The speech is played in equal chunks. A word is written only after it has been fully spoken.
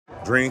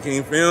Dream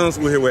King Films.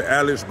 We're here with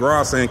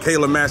Alexzondria and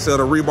Kayla Massey of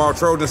the Rebound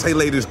Trojans. Hey,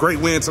 ladies, great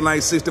win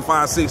tonight,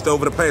 65-60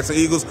 over the Paxon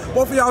Eagles.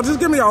 Both of y'all, just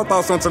give me y'all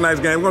thoughts on tonight's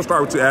game. We're going to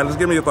start with you, Alex.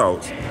 Give me your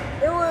thoughts.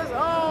 It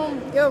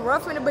was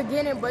rough in the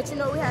beginning, but,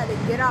 we had to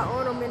get out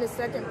on them in the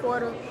second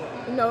quarter.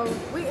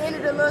 We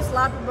ended a little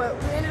sloppy, but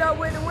we ended up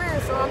with the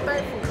win, so I'm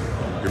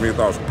thankful. Give me your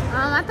thoughts.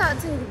 I thought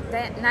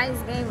that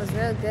night's game was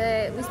real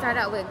good. We started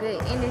out with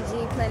good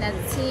energy, playing as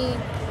a team.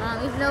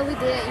 Even though we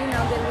did, get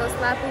a little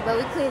sloppy, but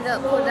we cleaned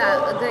up, pulled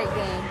out a great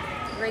game.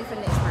 Ready for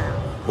next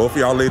round. Both of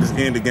y'all ladies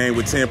end the game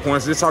with 10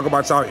 points. Just talk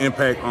about y'all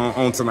impact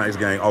on tonight's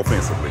game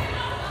offensively.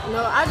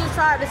 I just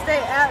tried to stay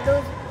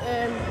active,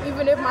 and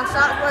even if my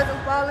shot wasn't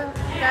falling,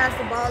 pass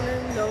the ball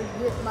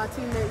in, get my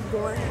teammates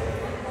going.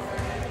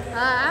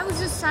 I was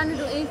just trying to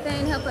do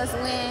anything to help us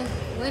win.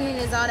 Winning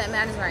is all that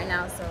matters right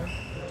now, so.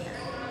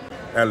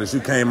 Alex,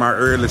 you came out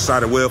early,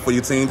 shot it well for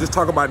your team. Just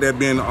talk about that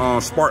being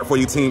spark for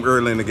your team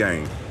early in the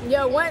game.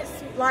 Yeah, once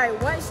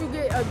you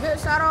get a good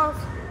shot off,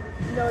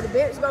 the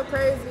bench go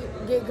crazy,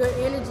 get good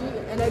energy,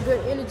 and that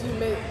good energy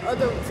make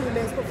other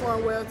teammates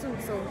perform well too.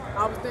 So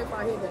I was thankful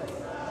I hit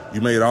that.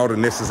 You made all the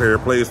necessary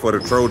plays for the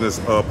Trojans,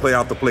 play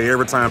out the play.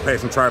 Every time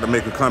Paxon tried to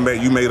make a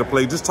comeback, you made a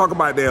play. Just talk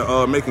about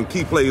that, making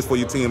key plays for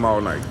your team all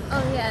night.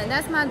 Oh yeah,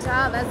 that's my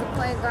job as a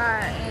point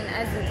guard and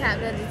as the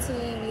captain of the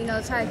team.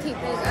 Try to keep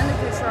things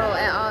under control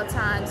at all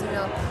times.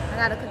 I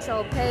got to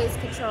control pace,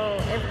 control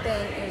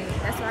everything,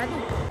 and that's what I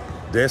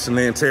do.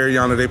 Destiny and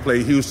Terriana, they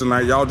play Houston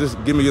tonight. Y'all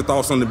just give me your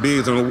thoughts on the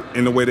bigs and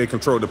the way they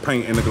control the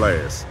paint and the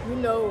glass.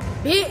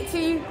 Big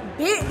team,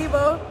 big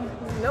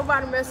Debo.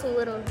 Nobody messing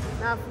with them,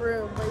 not for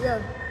real. But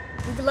yeah,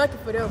 we're lucky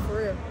for them, for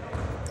real.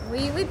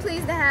 We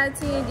pleased to have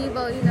Team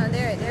Debo.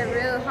 They're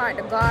real hard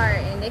to guard,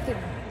 and they can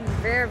be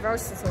very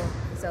versatile.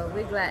 So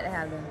we're glad to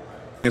have them.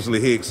 Angela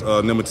Hicks,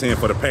 number 10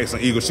 for the Paxon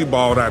Eagles. She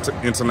balled out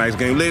in tonight's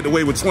game, led the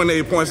way with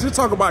 28 points. Just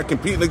talk about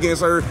competing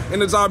against her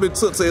and the job it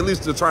took to at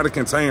least to try to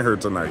contain her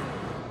tonight.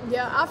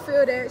 Yeah, I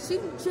feel that.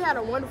 She had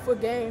a wonderful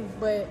game,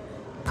 but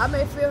I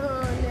may feel her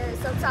on that.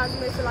 Sometimes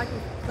you may feel like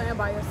you're playing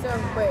by yourself,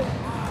 but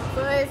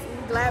for us,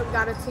 we're glad we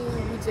got a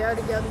team. We gel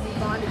together, we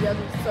bond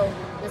together, so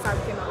that's how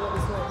we came out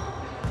with this win.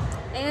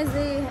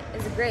 Ansley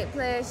is a great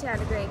player. She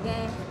had a great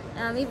game.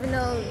 Even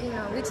though,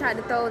 we tried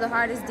to throw the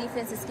hardest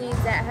defensive schemes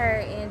at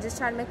her and just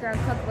try to make her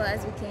uncomfortable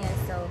as we can.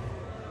 So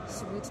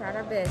we tried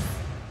our best.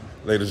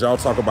 Ladies, y'all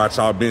talk about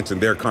y'all bench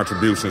and their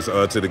contributions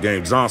to the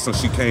game. Johnson,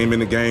 she came in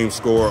the game,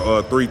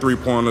 scored 3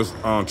 three-pointers.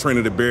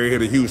 Trinity Berry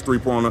hit a huge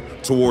three-pointer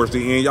towards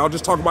the end. Y'all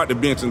just talk about the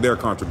bench and their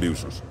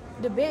contributions.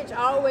 The bench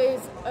always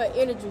an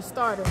energy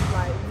starter.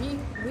 Like,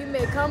 we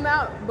may come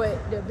out,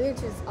 but the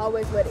bench is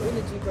always where the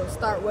energy goes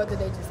start, whether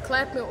they just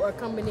clapping or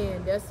coming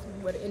in. That's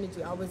where the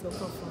energy always going to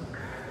come from.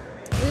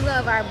 We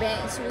love our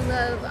bench. We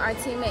love our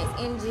teammates'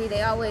 energy.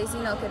 They always,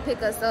 can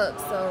pick us up.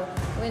 So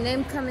when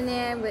them coming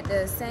in with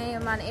the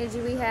same amount of energy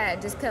we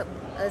had, just kept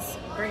us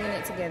bringing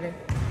it together.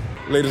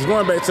 Ladies,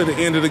 going back to the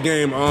end of the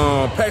game,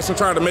 Paxon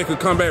tried to make a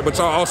comeback, but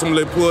y'all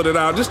ultimately pulled it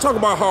out. Just talk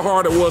about how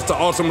hard it was to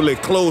ultimately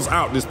close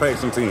out this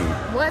Paxon team.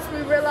 Once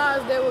we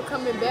realized they were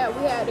coming back,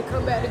 we had to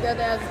come back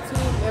together as a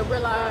team and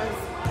realize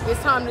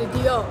it's time to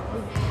D-up.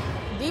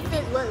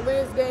 Defense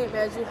wins game,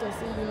 as you can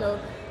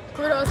see,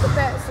 Kudos to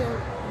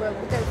Paxon, but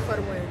we thank you for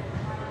the win.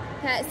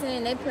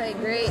 Paxon, they played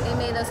great. They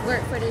made us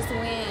work for this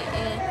win,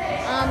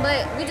 and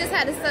but we just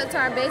had to stick to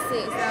our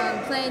basics,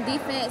 playing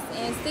defense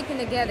and sticking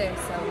together.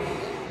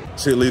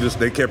 So. Cheerleaders,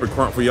 they kept it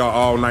crunk for y'all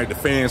all night. The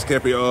fans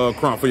kept it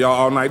crunk for y'all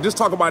all night. Just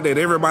talk about that.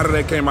 Everybody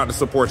that came out to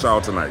support y'all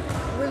tonight.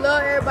 We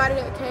love everybody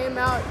that came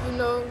out,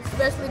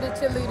 especially the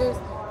cheerleaders.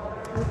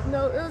 It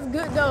was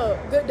good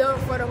dub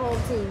for the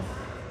home team.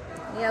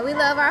 Yeah, we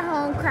love our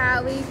home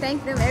crowd. We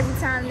thank them every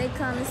time they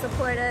come and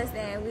support us,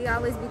 and we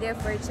always be there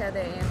for each other,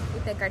 and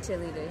we thank our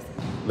cheerleaders.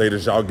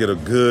 Ladies, y'all get a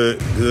good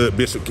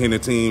Bishop Kenny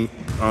team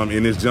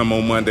in this gym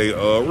on Monday.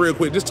 Real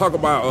quick, just talk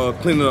about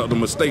cleaning up the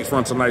mistakes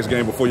from tonight's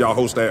game before y'all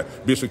host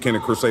that Bishop Kenny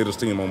Crusaders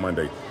team on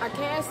Monday. I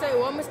can say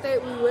one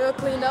mistake we will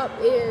clean up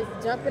is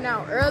jumping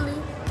out early.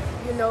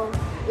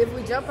 If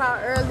we jump out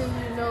early,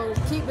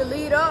 keep the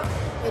lead up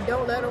and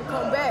don't let them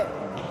come back.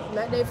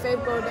 Let their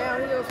faith go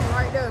downhill from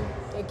right there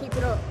and keep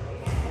it up.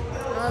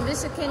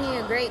 Bishop Kenny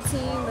a great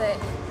team, but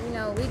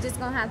we just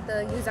gonna have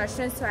to use our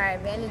strengths to our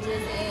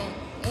advantages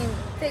and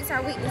fix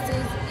our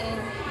weaknesses and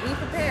be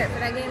prepared for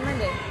that game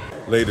Monday.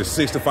 Ladies,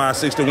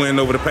 65-60 win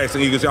over the Paxon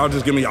Eagles. Y'all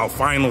just give me y'all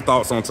final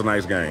thoughts on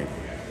tonight's game.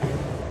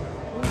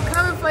 I'm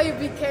coming for you,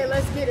 BK.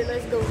 Let's get it.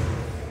 Let's go.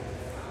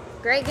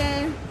 Great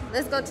game.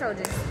 Let's go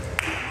Trojans.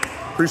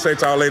 Appreciate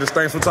y'all, ladies.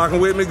 Thanks for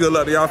talking with me. Good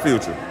luck to y'all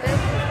future. Thank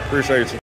you. Appreciate you.